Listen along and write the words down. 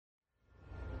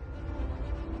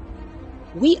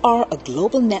We are a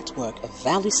global network of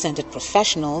value-centered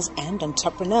professionals and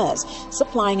entrepreneurs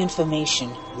supplying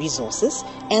information, resources,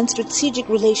 and strategic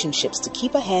relationships to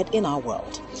keep ahead in our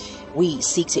world. We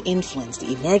seek to influence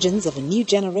the emergence of a new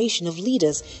generation of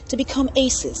leaders to become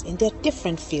aces in their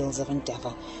different fields of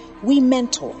endeavor. We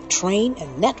mentor, train,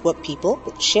 and network people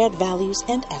with shared values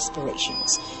and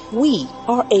aspirations. We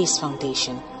are ACE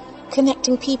Foundation,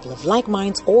 connecting people of like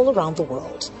minds all around the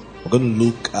world. We're going to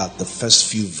look at the first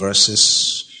few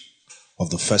verses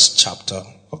of the first chapter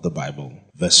of the Bible.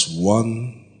 Verse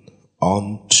 1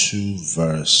 on to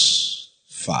verse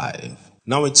 5.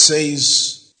 Now it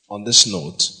says on this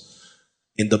note,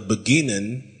 in the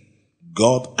beginning,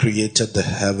 God created the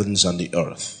heavens and the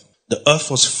earth. The earth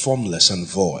was formless and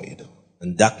void,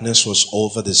 and darkness was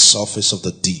over the surface of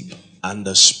the deep, and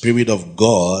the Spirit of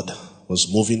God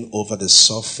was moving over the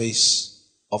surface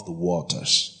of the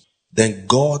waters. Then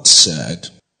God said,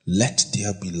 "Let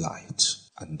there be light."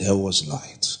 And there was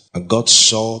light. And God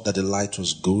saw that the light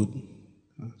was good.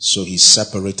 So he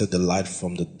separated the light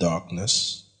from the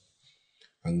darkness.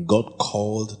 And God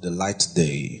called the light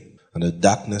day, and the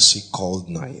darkness he called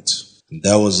night. And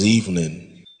there was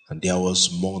evening, and there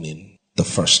was morning the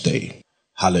first day.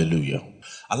 Hallelujah.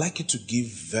 I'd like you to give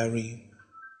very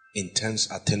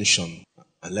intense attention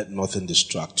and let nothing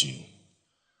distract you.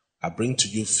 I bring to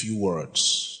you few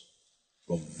words,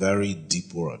 but very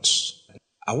deep words.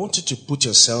 I want you to put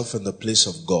yourself in the place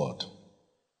of God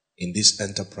in this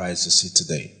enterprise you see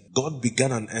today. God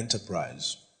began an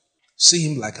enterprise. See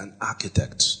him like an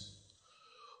architect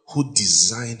who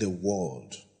designed a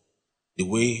world the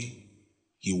way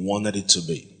he wanted it to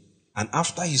be. And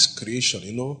after his creation,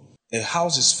 a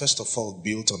house is first of all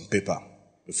built on paper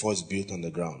before it's built on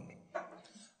the ground.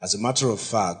 As a matter of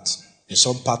fact, in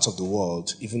some parts of the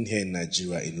world, even here in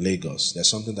Nigeria, in Lagos, there's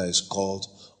something that is called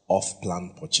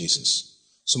off-plan purchases.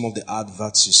 Some of the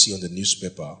adverts you see on the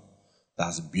newspaper that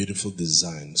has beautiful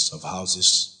designs of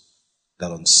houses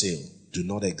that are on sale do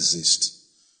not exist.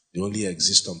 They only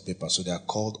exist on paper, so they are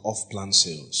called off-plan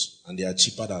sales, and they are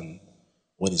cheaper than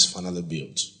when it's finally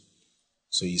built.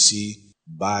 So you see,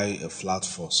 buy a flat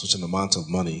for such an amount of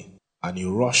money, and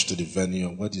you rush to the venue,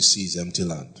 and what you see is empty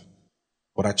land.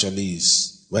 What actually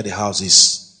is, where the house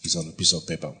is on a piece of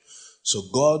paper. So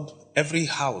God, every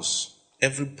house,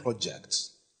 every project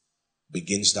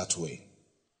begins that way.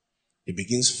 It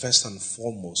begins first and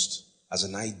foremost as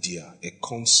an idea, a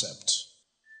concept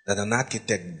that an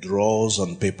architect draws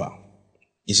on paper.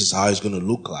 This is how it's going to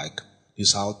look like. This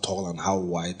is how tall and how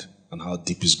wide and how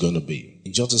deep it's going to be.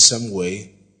 In just the same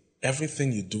way,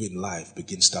 everything you do in life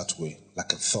begins that way,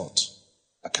 like a thought,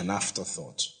 like an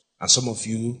afterthought. And some of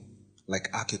you, like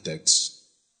architects,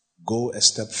 go a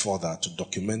step further to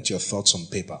document your thoughts on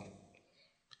paper,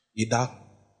 either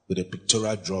with a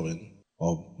pictorial drawing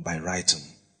or by writing.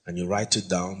 And you write it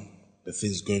down, the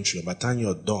things going through. And by the time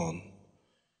you're done,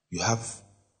 you have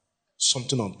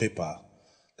something on paper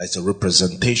that's a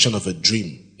representation of a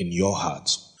dream in your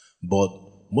heart. But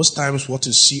most times what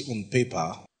you see on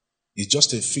paper is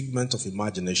just a figment of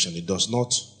imagination. It does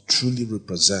not truly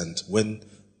represent when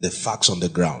the facts on the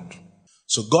ground.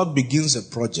 So God begins a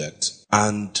project,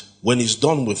 and when he's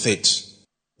done with it,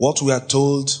 what we are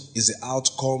told is the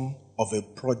outcome of a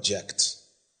project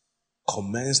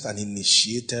commenced and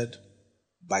initiated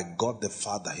by God the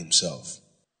Father himself,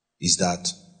 is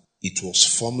that it was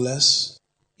formless,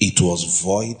 it was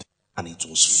void, and it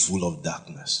was full of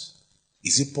darkness.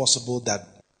 Is it possible that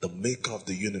the maker of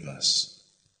the universe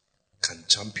can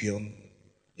champion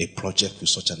a project with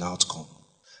such an outcome?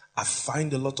 I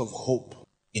find a lot of hope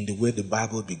in the way the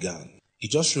Bible began. It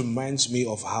just reminds me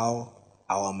of how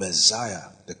our Messiah,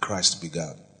 the Christ,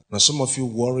 began. Now some of you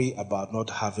worry about not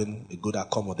having a good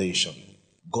accommodation.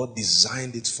 God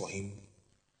designed it for him,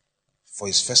 for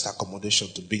his first accommodation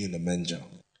to be in the manger,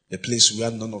 a place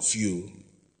where none of you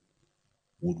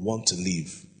would want to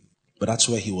live. But that's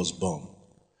where he was born.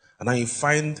 And now you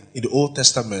find in the Old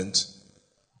Testament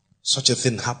such a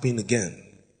thing happening again.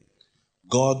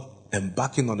 God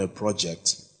embarking on a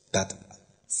project that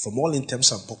from all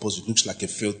intents and purposes, it looks like a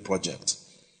failed project.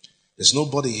 There's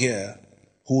nobody here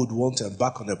who would want to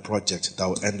embark on a project that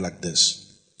will end like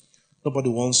this. Nobody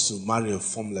wants to marry a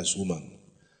formless woman.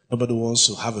 Nobody wants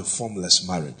to have a formless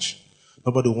marriage.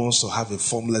 Nobody wants to have a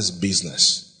formless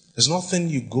business. There's nothing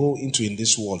you go into in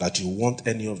this world that you want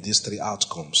any of these three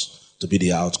outcomes to be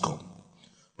the outcome.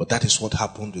 But that is what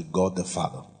happened with God the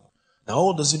Father. Now,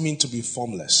 what does it mean to be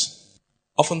formless?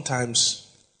 Oftentimes,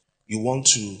 you want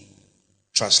to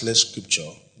translate scripture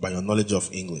by your knowledge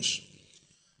of English.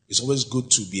 It's always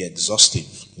good to be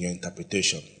exhaustive in your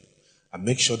interpretation and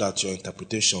make sure that your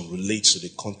interpretation relates to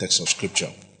the context of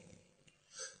scripture.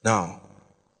 Now,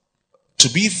 to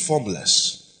be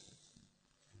formless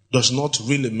does not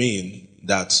really mean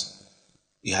that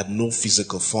he had no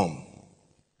physical form.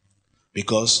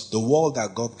 Because the world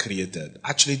that God created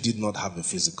actually did not have a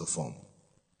physical form.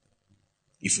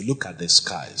 If you look at the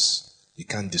skies, you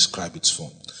can't describe its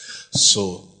form.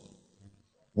 So,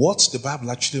 what the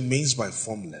Bible actually means by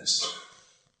formless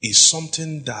is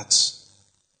something that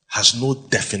has no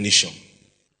definition.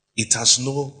 It has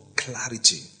no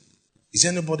clarity. Is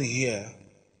there anybody here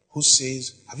who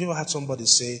says, have you ever had somebody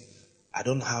say, I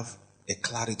don't have a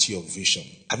clarity of vision?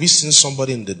 Have you seen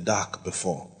somebody in the dark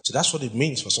before? So that's what it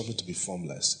means for something to be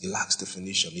formless. It lacks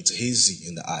definition. It's hazy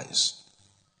in the eyes.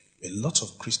 A lot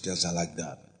of Christians are like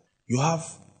that. You have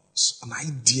an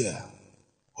idea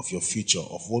of your future,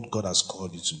 of what God has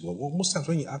called you to do. Well, most times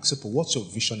when you ask people, what's your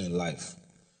vision in life?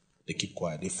 They keep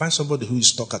quiet. They find somebody who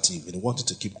is talkative and they want you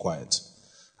to keep quiet.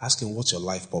 Ask him, what's your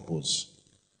life purpose?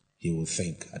 He will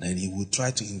think. And then he will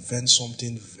try to invent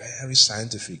something very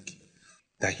scientific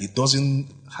that he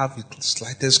doesn't have the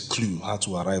slightest clue how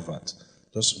to arrive at.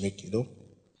 Just make,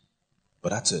 But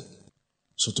that's it.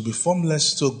 So to be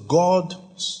formless, so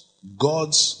God's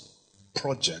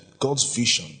project, God's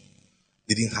vision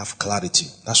didn't have clarity.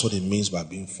 That's what it means by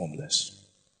being formless.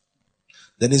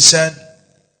 Then he said,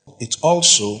 it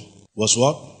also was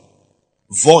what?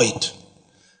 Void.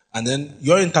 And then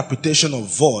your interpretation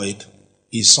of void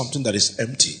is something that is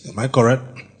empty. Am I correct?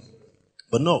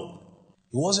 But no,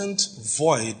 it wasn't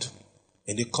void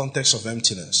in the context of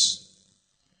emptiness.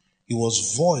 It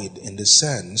was void in the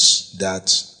sense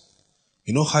that,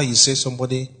 you know how you say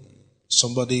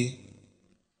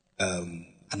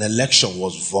an election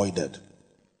was voided.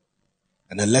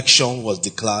 An election was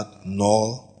declared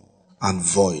null and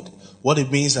void. What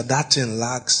it means is that thing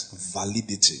lacks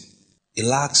validity. It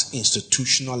lacks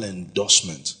institutional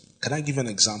endorsement. Can I give an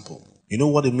example? You know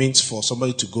what it means for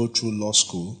somebody to go through law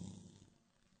school,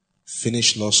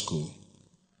 finish law school,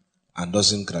 and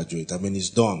doesn't graduate? I mean, he's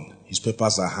done. His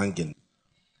papers are hanging.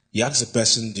 He asks the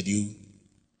person,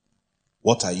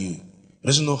 what are you? He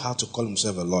doesn't know how to call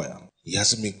himself a lawyer. He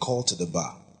hasn't been called to the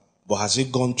bar. But has he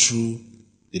gone through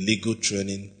the legal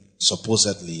training?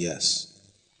 Supposedly, yes.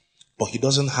 But he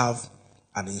doesn't have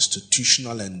an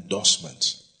institutional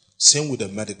endorsement. Same with a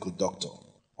medical doctor.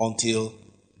 Until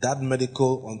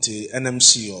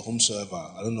NMC or whomsoever,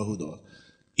 I don't know who does,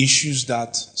 issues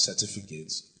that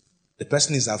certificate, the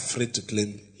person is afraid to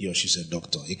claim he or she's a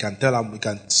doctor. He can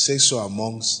say so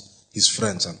amongst his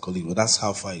friends and colleagues, but that's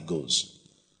how far it goes.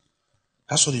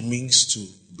 That's what it means to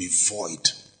be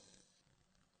void.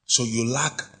 So you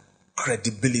lack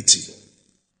credibility.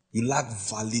 You lack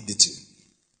validity.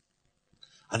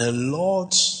 And a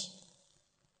lot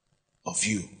of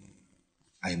you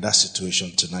are in that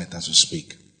situation tonight as we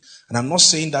speak. And I'm not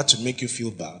saying that to make you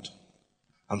feel bad.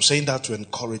 I'm saying that to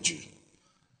encourage you.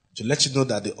 To let you know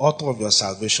that the author of your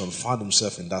salvation found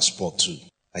himself in that spot too.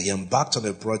 That he embarked on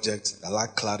a project that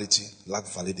lacked clarity,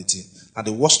 lacked validity. And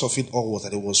the worst of it all was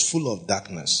that it was full of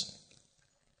darkness.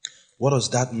 What does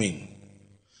that mean?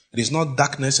 It is not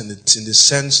darkness in the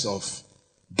sense of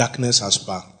darkness as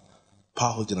power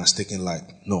holding has taken light.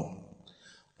 No.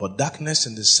 But darkness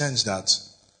in the sense that,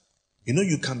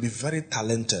 you can be very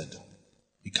talented.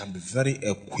 You can be very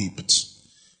equipped.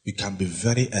 You can be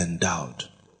very endowed.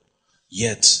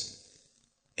 Yet,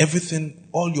 everything,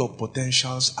 all your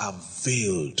potentials are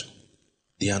veiled.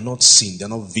 They are not seen. They are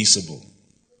not visible.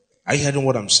 Are you hearing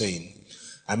what I'm saying?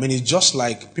 I mean, it's just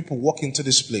like people walk into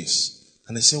this place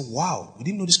and they say, wow, we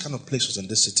didn't know this kind of place was in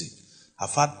this city.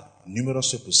 I've had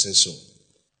numerous people say so.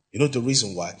 You know the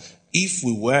reason why? If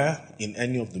we were in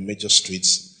any of the major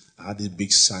streets and had this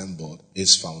big signboard,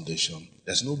 Ace Foundation,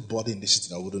 there's nobody in this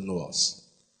city that wouldn't know us.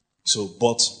 So,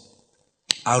 but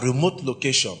our remote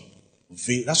location,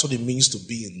 that's what it means to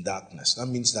be in darkness. That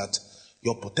means that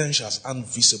your potentials aren't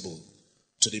visible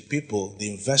to the people, the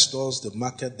investors, the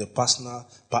market, the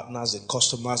partners, the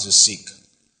customers you seek.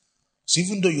 So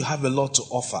even though you have a lot to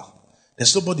offer,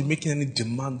 there's nobody making any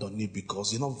demand on you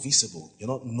because you're not visible, you're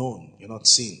not known, you're not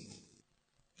seen.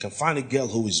 You can find a girl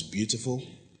who is beautiful,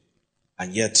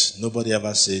 and yet nobody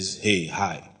ever says, hey,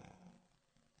 hi.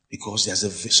 Because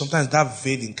sometimes that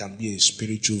veiling can be a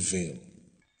spiritual veil.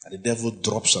 And the devil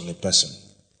drops on a person.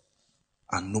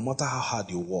 And no matter how hard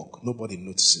you work, nobody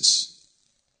notices.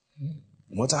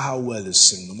 No matter how well you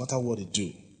sing, no matter what you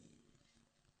do,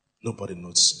 nobody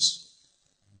notices.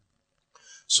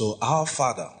 So our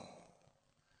Father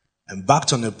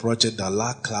embarked on a project that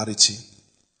lacked clarity,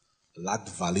 lacked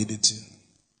validity,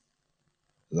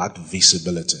 lacked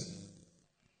visibility.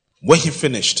 When he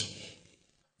finished,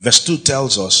 verse 2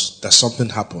 tells us that something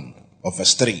happened. Or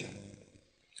verse 3.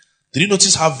 Did you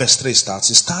notice how verse 3 starts?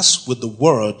 It starts with the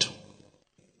word,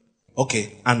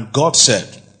 okay, and God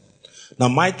said. Now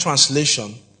my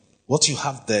translation, what you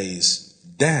have there is,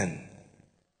 then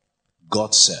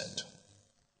God said.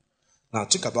 Now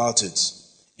think about it.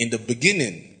 In the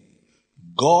beginning,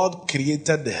 God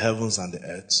created the heavens and the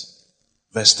earth.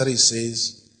 Verse 3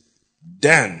 says,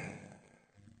 then,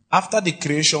 after the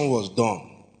creation was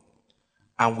done,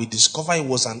 and we discover it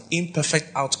was an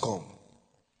imperfect outcome,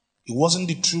 it wasn't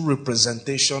the true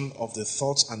representation of the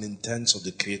thoughts and intents of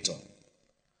the Creator.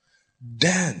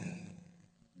 Then,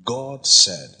 God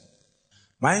said,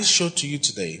 may I show to you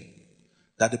today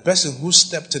that the person who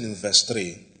stepped in verse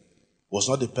 3 was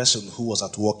not the person who was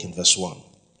at work in verse 1.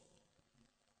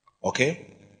 Okay?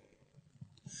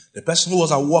 The person who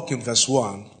was at work in verse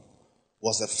 1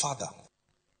 was the Father,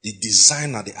 the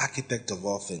designer, the architect of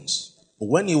all things. But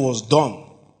when he was done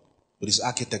with his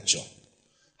architecture,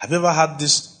 have you ever had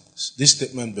this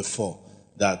statement before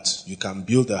that you can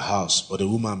build a house but a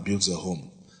woman builds a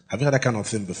home? Have you had that kind of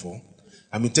thing before?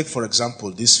 I mean, take for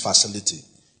example this facility.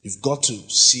 You've got to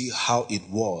see how it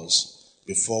was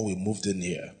before we moved in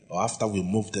here or after we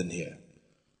moved in here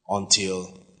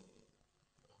until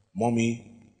mommy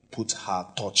put her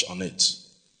touch on it.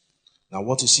 Now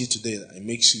what you see today, it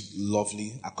makes it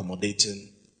lovely,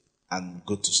 accommodating, and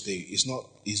good to stay.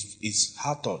 It's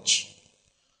her touch.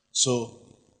 So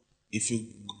if you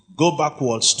go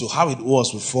backwards to how it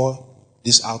was before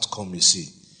this outcome you see,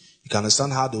 you can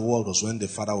understand how the world was when the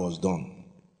Father was done.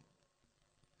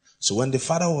 So when the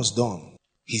Father was done,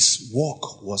 his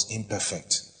work was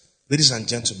imperfect. Ladies and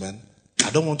gentlemen, I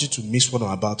don't want you to miss what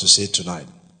I'm about to say tonight.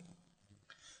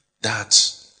 That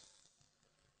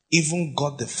even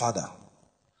God the Father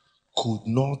could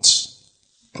not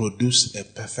produce a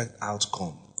perfect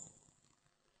outcome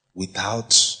without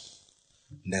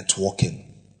networking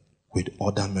with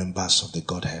other members of the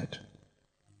Godhead.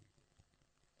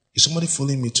 Is somebody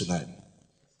following me tonight?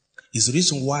 It's the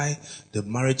reason why the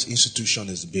marriage institution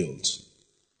is built.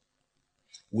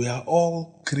 We are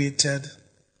all created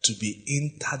to be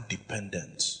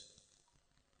interdependent.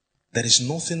 There is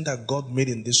nothing that God made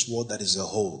in this world that is a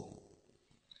whole.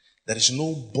 There is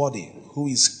nobody who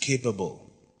is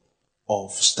capable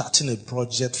of starting a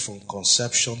project from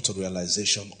conception to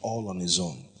realization all on his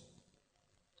own.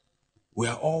 We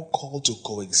are all called to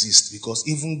coexist because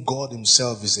even God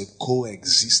himself is a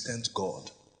coexistent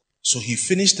God. So he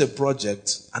finished the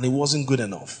project and it wasn't good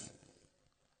enough.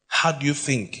 How do you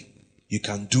think you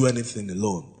can do anything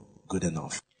alone good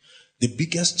enough? The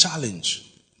biggest challenge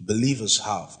believers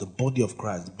have, the body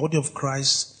of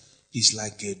Christ is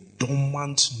like a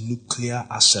dormant nuclear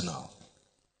arsenal.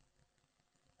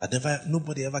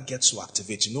 Nobody ever gets to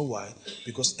activate. You know why?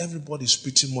 Because everybody is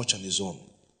pretty much on his own.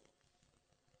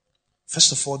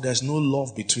 First of all, there's no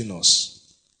love between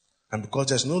us. And because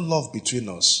there's no love between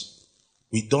us,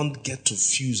 we don't get to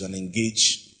fuse and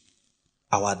engage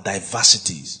our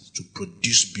diversities to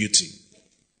produce beauty.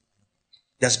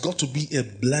 There's got to be a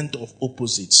blend of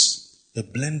opposites, a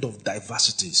blend of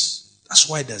diversities. That's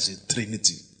why there's a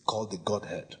Trinity called the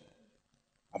Godhead.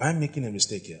 Am I making a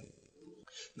mistake here?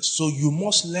 So you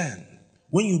must learn,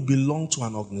 when you belong to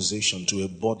an organization, to a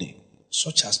body,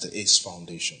 such as the ACE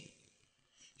Foundation,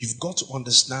 you've got to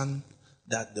understand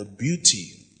that the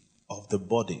beauty of the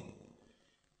body,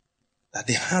 that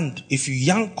the hand, if you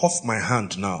yank off my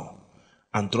hand now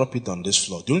and drop it on this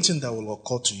floor, the only thing that will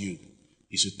occur to you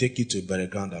is to take it to a burial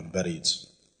ground and bury it.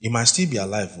 It might still be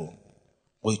alive,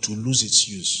 but it will lose its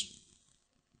use.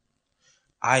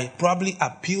 I probably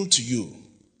appeal to you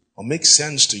or make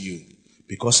sense to you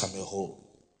because I'm a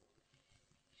whole.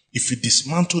 If you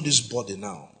dismantle this body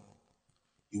now,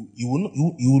 you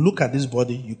will look at this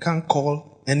body, you can't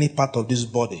call any part of this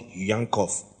body you yank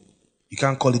off. You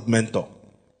can't call it mentor.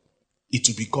 It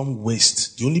will become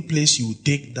waste. The only place you will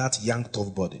take that yanked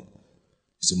off body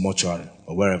is a mortuary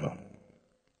or wherever.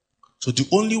 So the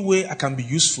only way I can be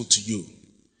useful to you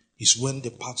is when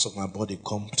the parts of my body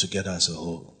come together as a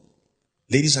whole.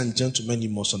 Ladies and gentlemen, you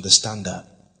must understand that.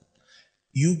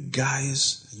 You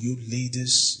guys, you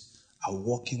ladies are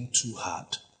working too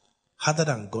hard. Harder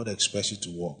than God expects you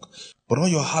to work. But all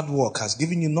your hard work has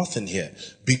given you nothing here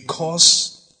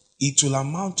because it will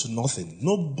amount to nothing.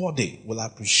 Nobody will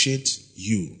appreciate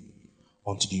you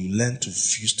until you learn to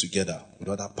fuse together with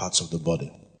other parts of the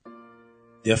body.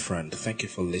 Dear friend, thank you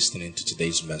for listening to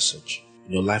today's message.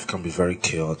 Your life can be very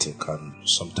chaotic and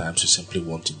sometimes you simply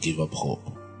want to give up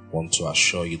hope. Want to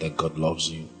assure you that God loves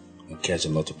you and cares a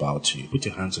lot about you. Put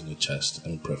your hands on your chest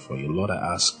and pray for you. Lord,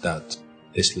 I ask that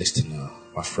this listener,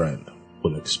 my friend,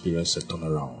 will experience a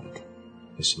turnaround.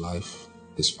 His life,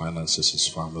 his finances, his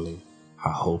family, her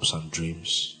hopes and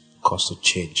dreams cause the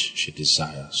change she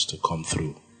desires to come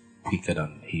through quicker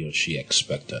than he or she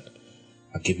expected.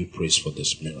 I give you praise for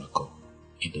this miracle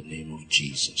in the name of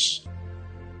Jesus.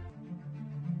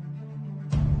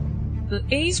 The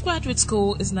ACE Graduate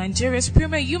School is Nigeria's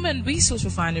premier human resource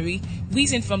refinery,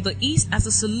 reasoned from the East as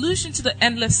a solution to the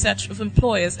endless search of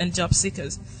employers and job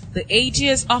seekers. The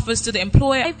AGS offers to the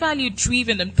employer a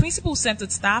value-driven and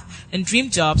principle-centered staff and dream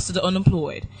jobs to the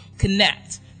unemployed.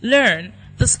 Connect, learn,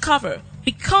 discover,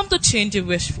 become the change you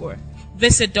wish for.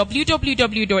 Visit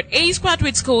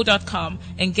www.acegraduateschool.com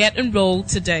and get enrolled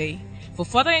today. For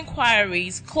further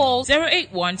inquiries, call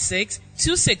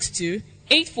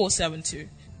 0816-262-8472.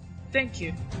 Thank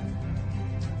you.